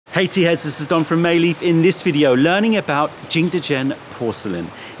Hey Tea-heads, this is Don from Mayleaf. In this video, learning about Jingdezhen porcelain.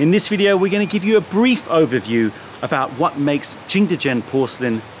 In this video, we're going to give you a brief overview about what makes Jingdezhen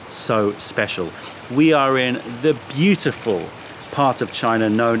porcelain so special. We are in the beautiful part of China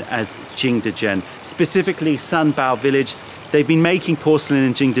known as Jingdezhen, specifically Sanbao village. They've been making porcelain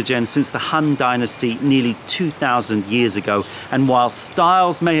in Jingdezhen since the Han Dynasty nearly 2,000 years ago. And while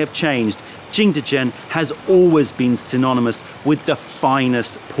styles may have changed, Jingdezhen has always been synonymous with the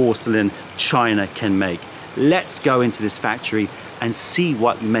finest porcelain China can make. Let's go into this factory and see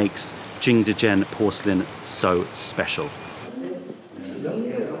what makes Jingdezhen porcelain so special.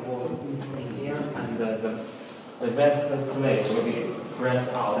 The best clay will be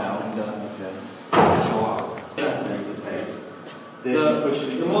pressed out and show out. The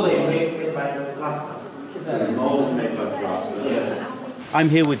mold is made by the plaster. So the mold is made by plaster. Yeah. I'm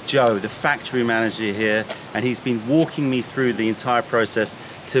here with Joe, the factory manager here, and he's been walking me through the entire process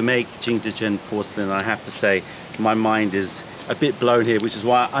to make Jingdezhen porcelain. And I have to say, my mind is a bit blown here, which is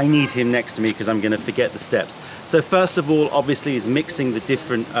why I need him next to me, because I'm going to forget the steps. So first of all, obviously, is mixing the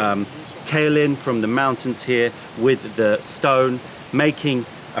different kaolin from the mountains here with the stone, making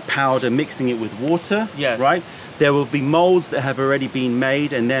a powder, mixing it with water. Yes. Right? There will be molds that have already been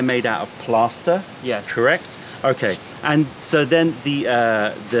made, and they're made out of plaster. Yes. Correct? Okay. And so then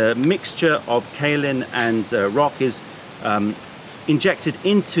the mixture of kaolin and rock is injected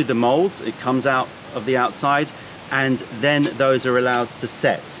into the molds. It comes out of the outside, and then those are allowed to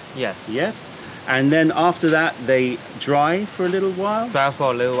set. Yes. Yes? And then after that, they dry for a little while? Dry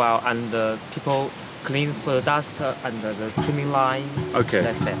for a little while, and people clean for the dust and the trimming line. Okay.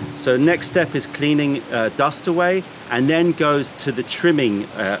 That's it. So next step is cleaning dust away, and then goes to the trimming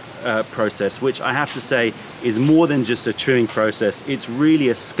process, which I have to say is more than just a trimming process. It's really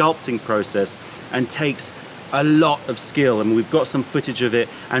a sculpting process and takes a lot of skill, and we've got some footage of it.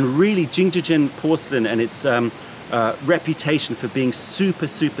 And really, Jingdezhen porcelain and its reputation for being super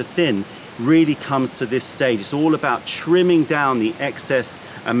thin really comes to this stage. It's all about trimming down the excess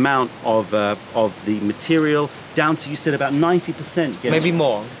amount of the material down to, you said, about 90%. Maybe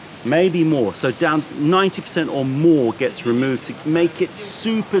more. Maybe more. So down 90% or more gets removed to make it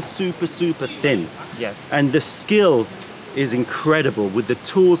super thin. Yes. And the skill is incredible with the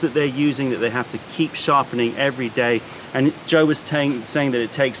tools that they're using, that they have to keep sharpening every day. And Joe was saying that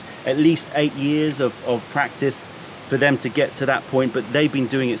it takes at least 8 years of practice for them to get to that point, but they've been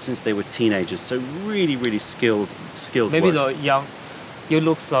doing it since they were teenagers. So really skilled Maybe work. you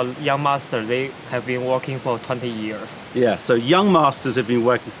look the young master, they have been working for 20 years. Yeah, so young masters have been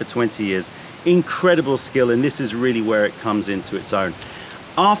working for 20 years. Incredible skill, and this is really where it comes into its own.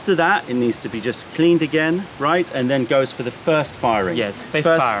 After that, it needs to be just cleaned again, right? And then goes for the first firing. Yes, base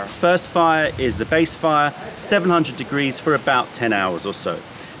fire. First fire is the base fire, 700 degrees for about 10 hours or so.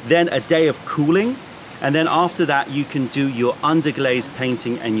 Then a day of cooling, and then after that, you can do your underglaze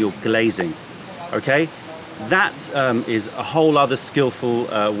painting and your glazing, okay? That is a whole other skillful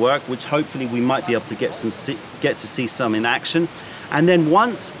work, which hopefully we might be able to get to see some in action. And then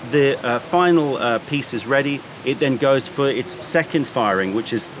once the final piece is ready, it then goes for its second firing,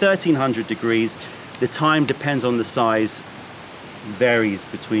 which is 1300 degrees. The time depends on the size, varies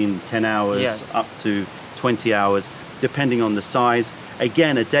between 10 hours yes. up to 20 hours, depending on the size.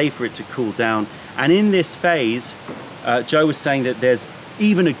 Again, a day for it to cool down. And in this phase, Joe was saying that there's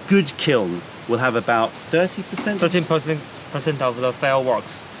even a good kiln will have about 30%? 13% of the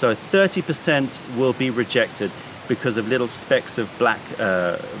fireworks. So 30% will be rejected because of little specks of black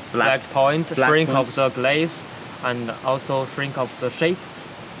point, shrink points. of the glaze, and also shrink of the shape,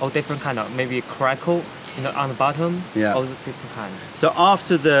 or different kind of, maybe crackle on the bottom, yeah. all the different kind. So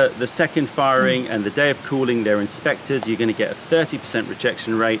after the second firing and the day of cooling, they're inspected. You're going to get a 30%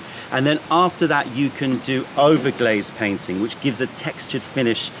 rejection rate. And then after that, you can do overglaze painting, which gives a textured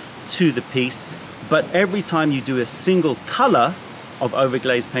finish to the piece. But every time you do a single color of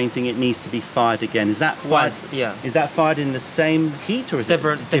overglaze painting, it needs to be fired again. Is that fired? Yeah. Is that fired in the same heat, or is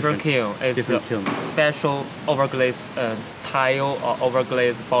different it different kiln? It's different kiln. Special overglaze tile or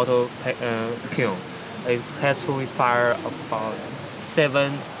overglaze bottle kiln. It has to be fired about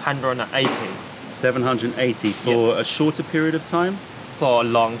 780. 780 for yeah. a shorter period of time? For a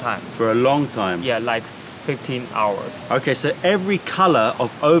long time. For a long time? Yeah, like 15 hours. Okay, so every color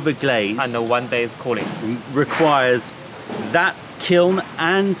of overglaze and 1 day's cooling requires that kiln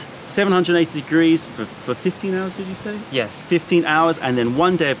and 780 degrees for 15 hours, did you say? Yes. 15 hours, and then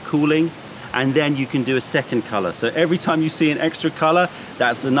 1 day of cooling, and then you can do a second color. So every time you see an extra color,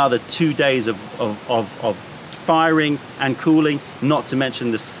 that's another 2 days of firing and cooling, not to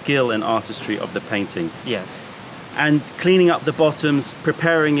mention the skill and artistry of the painting. Yes. and cleaning up the bottoms,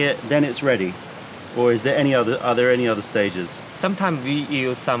 preparing it, then it's ready? Or is there are there any other stages? Sometimes we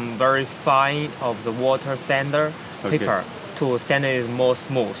use some very fine of the water sander paper to sand it more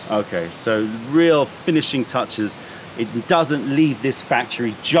smooth. Okay, so real finishing touches. It doesn't leave this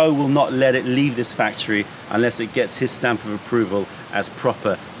factory. Joe will not let it leave this factory unless it gets his stamp of approval as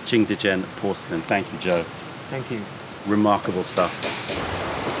proper Jingdezhen porcelain. Thank you, Joe. Thank you. Remarkable stuff.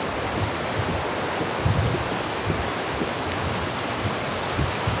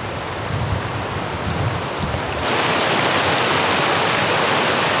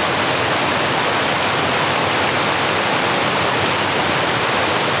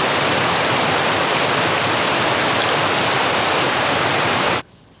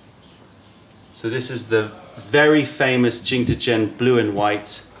 So this is the very famous Jingdezhen blue and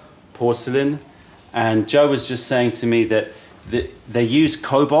white porcelain. And Joe was just saying to me that they use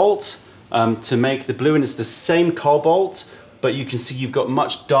cobalt to make the blue, and it's the same cobalt, but you can see you've got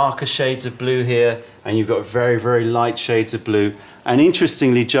much darker shades of blue here, and you've got very, very light shades of blue. And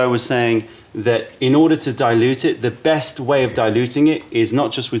interestingly, Joe was saying that in order to dilute it, the best way of diluting it is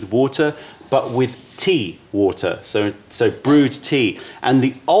not just with water, but with tea water, so brewed tea. And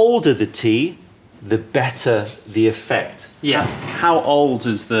the older the tea, the better the effect. Yes. How old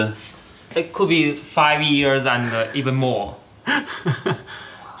is the... It could be 5 years and even more.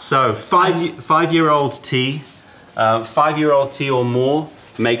 So 5-year-old tea, 5-year-old tea or more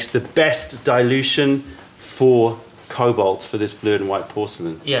makes the best dilution for cobalt for this blue and white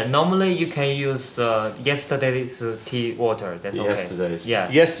porcelain. Yeah, normally you can use the yesterday's tea water. That's okay. Yesterday's.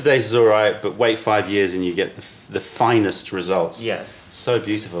 Yes. Yesterday's is all right, but wait 5 years and you get the finest results. Yes. So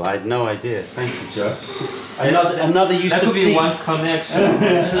beautiful. I had no idea. Thank you, Joe. Another use That of could tea. be one connection.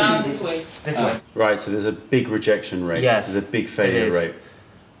 This way. This way. Right, so there's a big rejection rate. Yes. There's a big failure rate.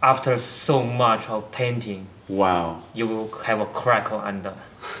 After so much of painting, Wow. you will have a crackle and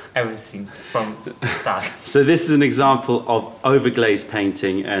everything from the start. So this is an example of overglaze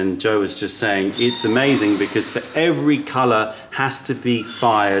painting, and Joe was just saying it's amazing because for every color has to be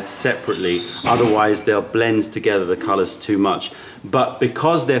fired separately, otherwise they'll blend together the colors too much. But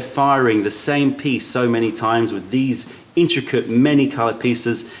because they're firing the same piece so many times with these intricate many colored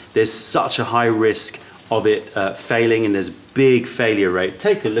pieces, there's such a high risk of it failing, and there's big failure rate.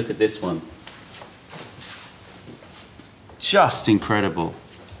 Take a look at this one. Just incredible.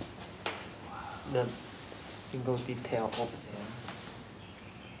 The single detail of them.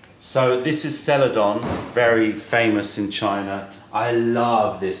 So this is celadon, very famous in China. I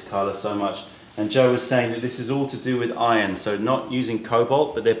love this color so much. And Joe was saying that this is all to do with iron. So not using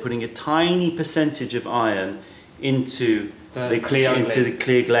cobalt, but they're putting a tiny percentage of iron into the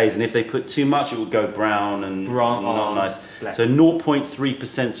clear glaze. And if they put too much, it will go brown and not nice. Black. So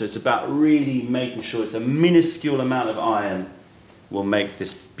 0.3%. So it's about really making sure it's a minuscule amount of iron will make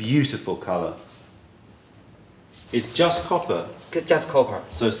this beautiful color. It's just copper. Just copper.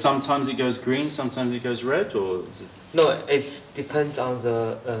 So sometimes it goes green, sometimes it goes red, or is it? No, it depends on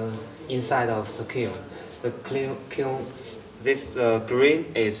the inside of the kiln. The kiln, this green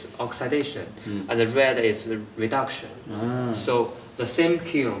is oxidation, and the red is the reduction. So the same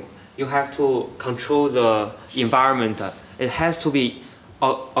kiln, you have to control the environment. It has to be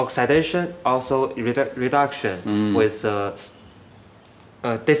oxidation, also reduction with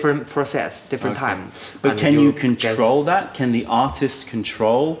different process, different time. But can you control that? Can the artist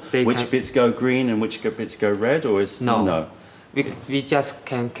control which bits go green and which bits go red, or is no? We just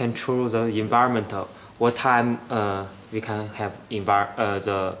can control the environment. What time we can have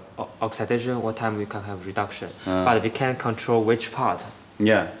the oxidation, what time we can have reduction. But we can't control which part.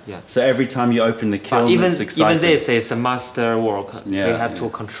 Yeah. So every time you open the kiln, it's exciting. Even this is a master work. Yeah, we have to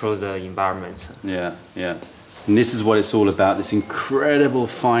control the environment. Yeah. And this is what it's all about, this incredible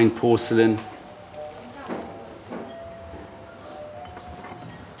fine porcelain.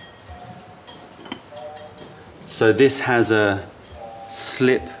 So this has a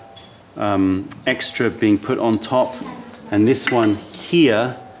slip extra being put on top, and this one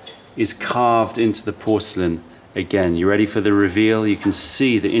here is carved into the porcelain. Again, you ready for the reveal? You can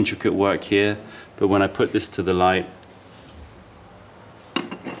see the intricate work here, but when I put this to the light,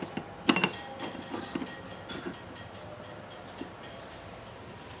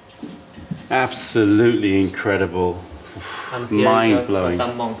 absolutely incredible, mind-blowing.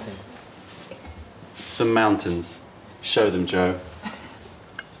 Some mountain. Some mountains. Show them, Joe.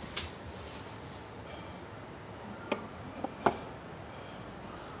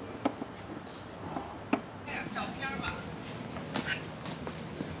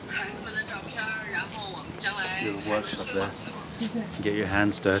 Your workshop there. Get your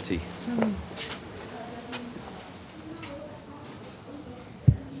hands dirty.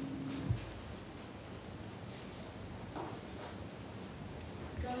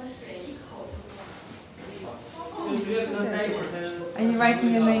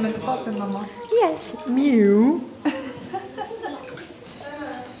 writing your name at the bottom, Mama? Yes, Mew.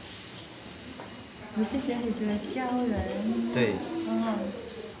 你是这里的鲛人？对。哦。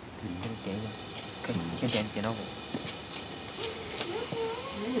点一个，可以，先点到我。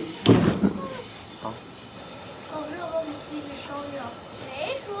好。哦，热了，你继续烧药。谁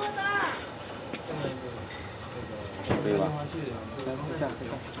说的？可以吧？下。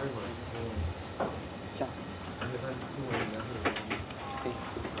下。可以。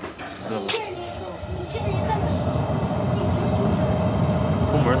热不？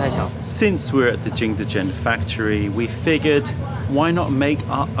 Since we're at the Jingdezhen factory, we figured why not make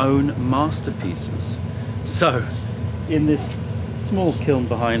our own masterpieces? So, in this small kiln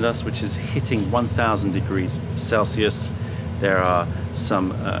behind us, which is hitting 1000 degrees Celsius, there are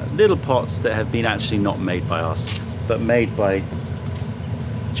some little pots that have been actually not made by us, but made by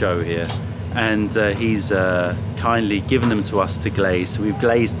Joe here. And he's kindly given them to us to glaze. So we've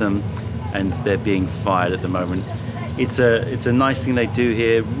glazed them and they're being fired at the moment. It's a nice thing they do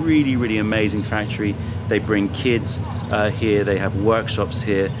here. Really, really amazing factory. They bring kids here. They have workshops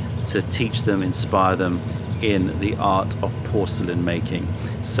here to teach them, inspire them in the art of porcelain making.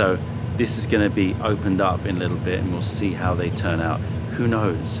 So this is going to be opened up in a little bit and we'll see how they turn out. Who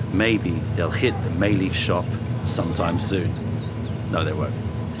knows? Maybe they'll hit the Mayleaf shop sometime soon. No, they won't.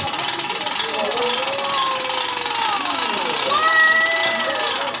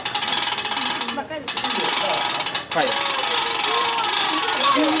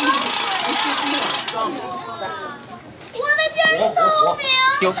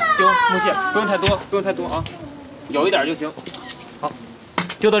丢木屑，不用太多，不用太多啊，有一点就行。好，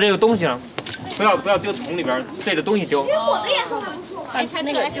丢到这个东西上，不要丢桶里边，对着东西丢。我的颜色怎么说？哎，他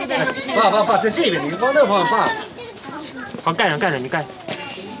那个丢在爸，在这边，你往那方向爸。好，盖上，你盖。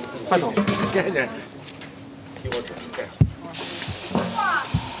换桶。盖上。替我准盖。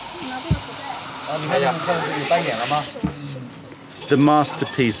你看这里斑点了吗 The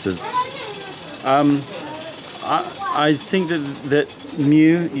masterpieces. I think that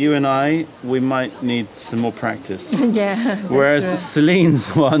Mew, you and we might need some more practice. Yeah. Whereas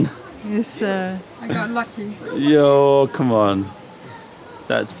Celine's one is I got lucky. Yo, come on.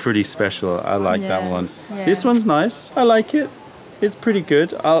 That's pretty special. I like that one. Yeah. This one's nice. I like it. It's pretty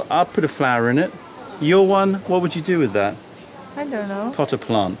good. I'll put a flower in it. Your one, what would you do with that? I don't know. Pot a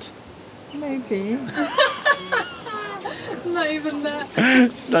plant. Maybe. Not even that.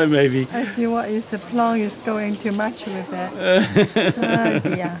 No, maybe. I see what is the plant is going to match with it. Oh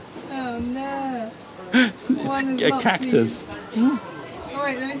dear. Oh no. It's a cactus. Oh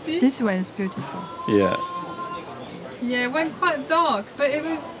wait, let me see. This one is beautiful. Yeah. Yeah, it went quite dark, but it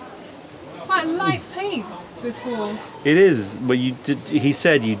was quite light paint before. It is, but he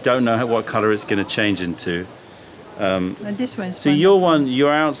said you don't know what color it's going to change into. And this one's So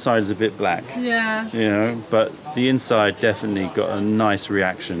your outside is a bit black. Yeah. You know, but the inside definitely got a nice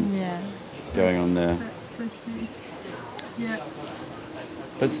reaction going on there. Let's see. Yeah.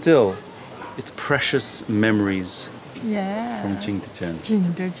 But still, it's precious memories Yeah. from Jingdezhen.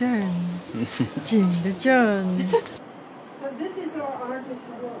 Jingdezhen. Jingdezhen. So this is your artist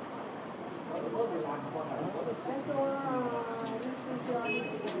work.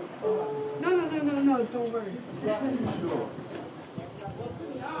 No, don't worry.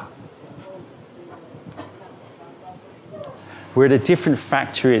 We're at a different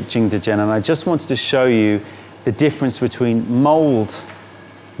factory at Jingdezhen, and I just wanted to show you the difference between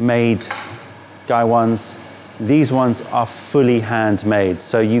mold-made gaiwans. These ones are fully handmade,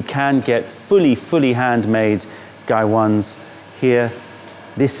 so you can get fully handmade gaiwans here.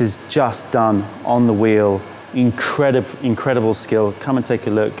 This is just done on the wheel. Incredible skill. Come and take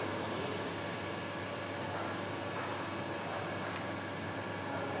a look.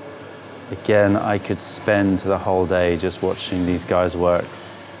 Again, I could spend the whole day just watching these guys work.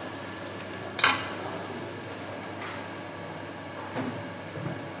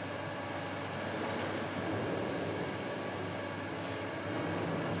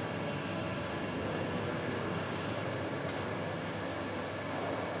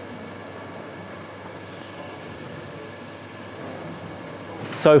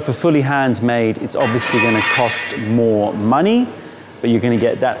 So for fully handmade, it's obviously going to cost more money, but you're going to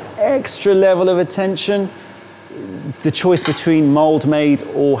get that extra level of attention. The choice between mold-made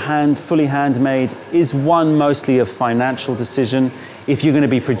or fully handmade is one mostly a financial decision. If you're going to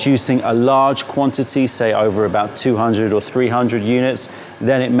be producing a large quantity, say over about 200 or 300 units,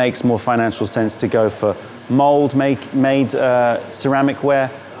 then it makes more financial sense to go for mold-made ceramic ware.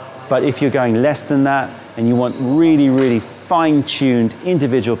 But if you're going less than that and you want really fine-tuned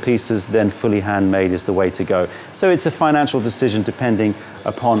individual pieces, then fully handmade is the way to go. So it's a financial decision depending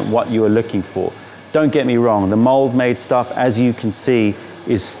upon what you are looking for. Don't get me wrong, the mold-made stuff, as you can see,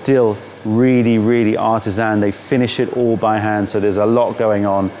 is still really, really artisan. They finish it all by hand, so there's a lot going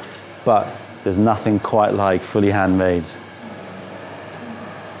on, but there's nothing quite like fully handmade.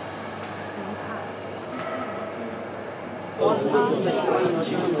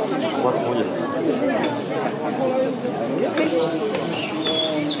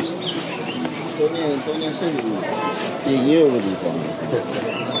 It's huge, isn't it?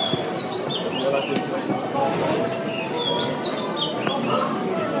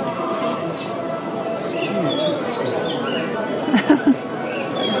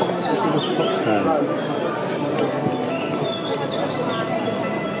 Look at this pot stand.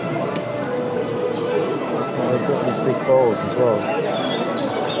 Oh, they've got these big bowls as well.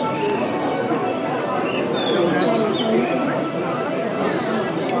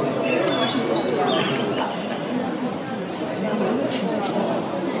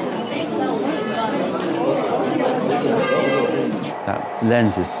 That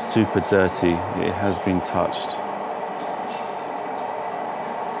lens is super dirty. It has been touched.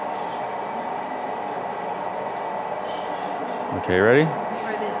 Okay, ready?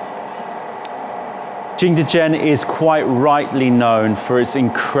 Jingdezhen is quite rightly known for its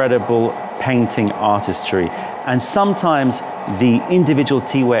incredible painting artistry. And sometimes the individual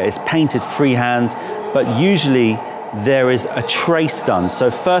teaware is painted freehand, but usually there is a trace done. So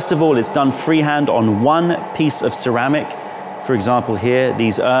first of all, it's done freehand on one piece of ceramic. For example here,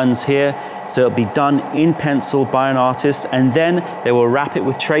 these urns here. So it'll be done in pencil by an artist, and then they will wrap it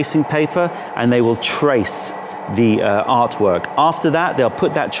with tracing paper and they will trace the artwork. After that, they'll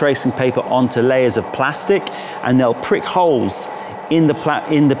put that tracing paper onto layers of plastic and they'll prick holes in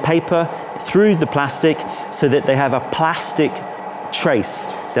the paper through the plastic so that they have a plastic trace.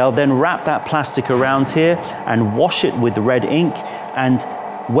 They'll then wrap that plastic around here and wash it with red ink, and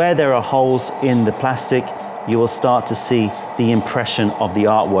where there are holes in the plastic, you will start to see the impression of the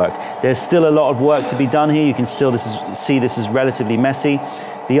artwork. There's still a lot of work to be done here. You can still see this is relatively messy.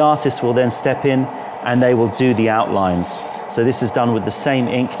 The artist will then step in and they will do the outlines. So this is done with the same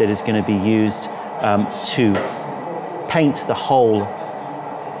ink that is going to be used to paint the whole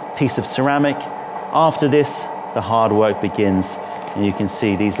piece of ceramic. After this, the hard work begins. And you can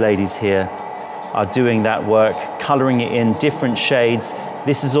see these ladies here are doing that work, coloring it in different shades.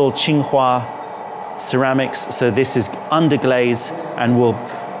 This is all Qinghua ceramics, so this is underglaze and will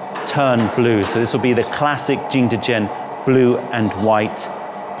turn blue. So this will be the classic Jingdezhen blue and white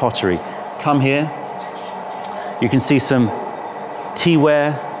pottery. Come here. You can see some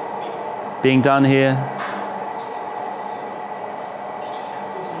teaware being done here.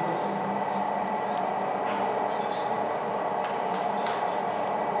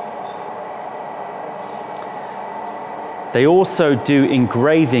 They also do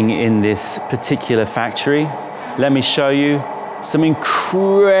engraving in this particular factory. Let me show you some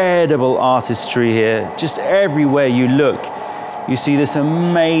incredible artistry here. Just everywhere you look, you see this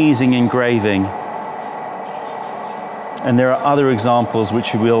amazing engraving. And there are other examples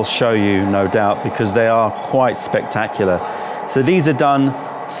which we will show you, no doubt, because they are quite spectacular. So these are done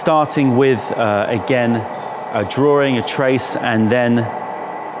starting with, again, a drawing, a trace, and then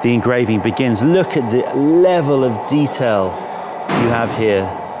the engraving begins. Look at the level of detail you have here.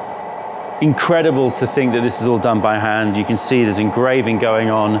 Incredible to think that this is all done by hand. You can see there's engraving going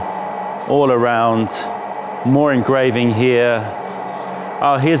on all around. More engraving here.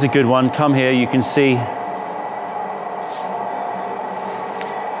 Oh, here's a good one. Come here, you can see.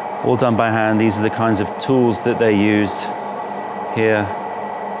 All done by hand. These are the kinds of tools that they use here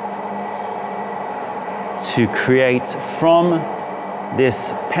to create from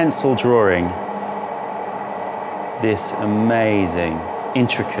this pencil drawing this amazing,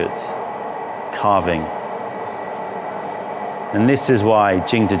 intricate carving. And this is why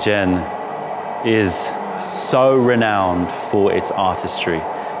Jingdezhen is so renowned for its artistry.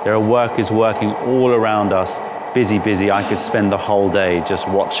 There are workers working all around us, busy, busy. I could spend the whole day just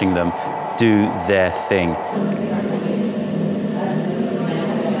watching them do their thing.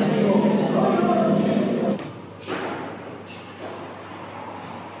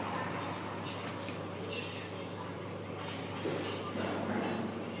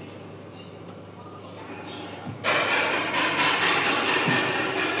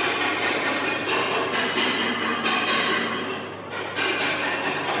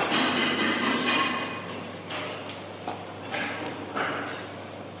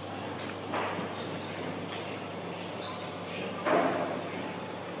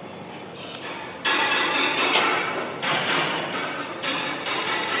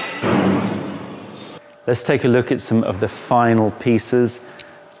 Let's take a look at some of the final pieces.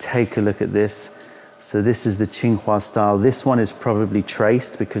 Take a look at this. So this is the Tsinghua style. This one is probably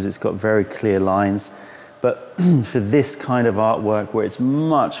traced because it's got very clear lines. But for this kind of artwork where it's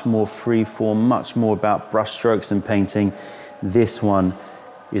much more free form, much more about brush strokes and painting, this one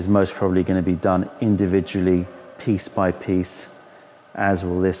is most probably going to be done individually, piece by piece, as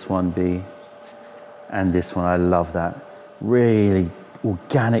will this one be. And this one, I love that. Really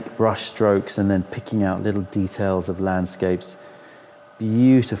organic brush strokes and then picking out little details of landscapes.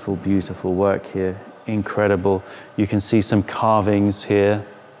 Beautiful, beautiful work here. Incredible. You can see some carvings here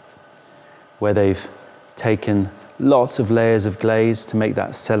where they've taken lots of layers of glaze to make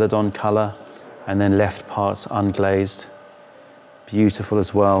that celadon color and then left parts unglazed. Beautiful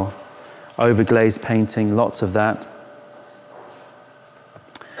as well. Overglazed painting, lots of that.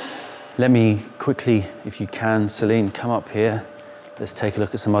 Let me quickly, if you can, Celine, come up here. Let's take a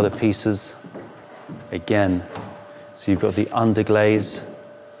look at some other pieces. Again, so you've got the underglaze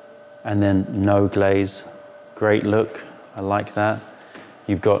and then no glaze. Great look, I like that.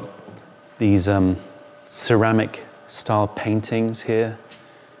 You've got these ceramic style paintings here.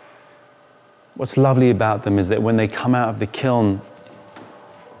 What's lovely about them is that when they come out of the kiln,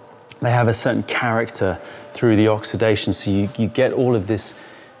 they have a certain character through the oxidation. So you get all of this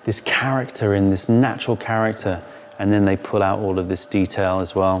character in this natural character, and then they pull out all of this detail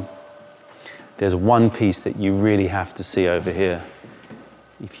as well. There's one piece that you really have to see over here.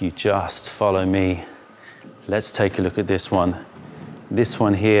 If you just follow me, let's take a look at this one. This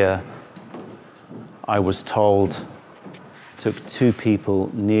one here, I was told, took 2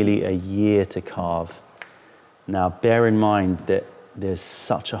 people nearly a year to carve. Now, bear in mind that there's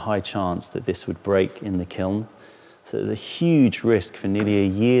such a high chance that this would break in the kiln. So there's a huge risk for nearly a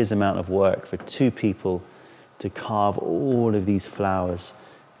year's amount of work for 2 people to carve all of these flowers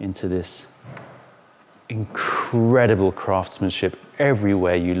into this incredible craftsmanship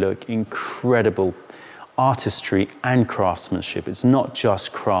everywhere you look, incredible artistry and craftsmanship. It's not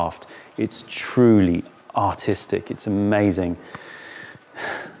just craft, it's truly artistic. It's amazing.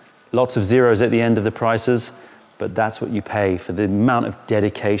 Lots of zeros at the end of the prices, but that's what you pay for the amount of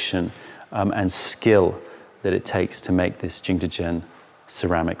dedication and skill that it takes to make this Jingdezhen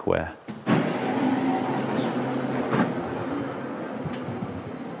ceramic ware.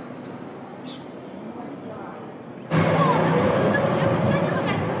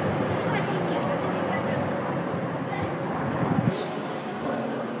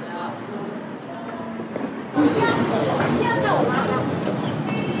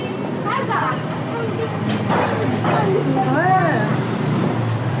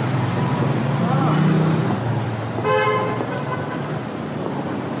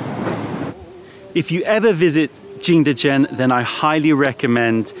 If you ever visit Jingdezhen, then I highly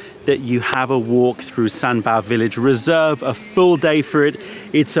recommend that you have a walk through Sanbao village. Reserve a full day for it.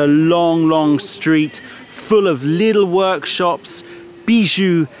 It's a long, long street full of little workshops,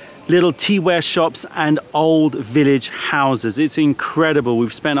 bijou, little teaware shops and old village houses. It's incredible.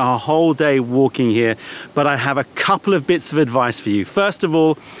 We've spent a whole day walking here, but I have a couple of bits of advice for you. First of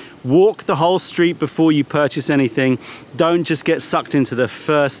all, walk the whole street before you purchase anything. Don't just get sucked into the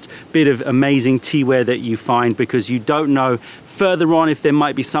first bit of amazing teaware that you find, because you don't know further on if there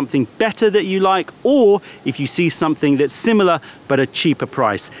might be something better that you like, or if you see something that's similar but a cheaper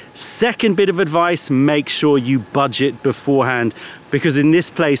price. Second bit of advice, make sure you budget beforehand, because in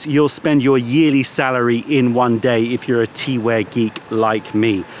this place you'll spend your yearly salary in one day if you're a teaware geek like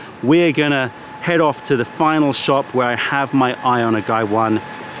me. We're gonna head off to the final shop where I have my eye on a Guy One.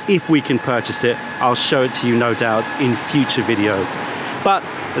 If we can purchase it, I'll show it to you, no doubt, in future videos. But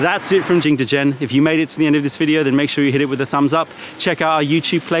that's it from Jingdezhen. If you made it to the end of this video, then make sure you hit it with a thumbs up. Check out our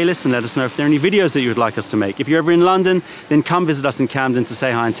YouTube playlist and let us know if there are any videos that you would like us to make. If you're ever in London, then come visit us in Camden to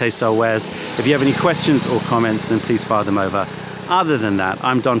say hi and taste our wares. If you have any questions or comments, then please fire them over. Other than that,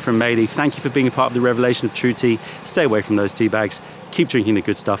 I'm Don from Mayleaf. Thank you for being a part of the revelation of true tea. Stay away from those tea bags. Keep drinking the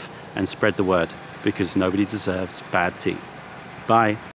good stuff and spread the word, because nobody deserves bad tea. Bye.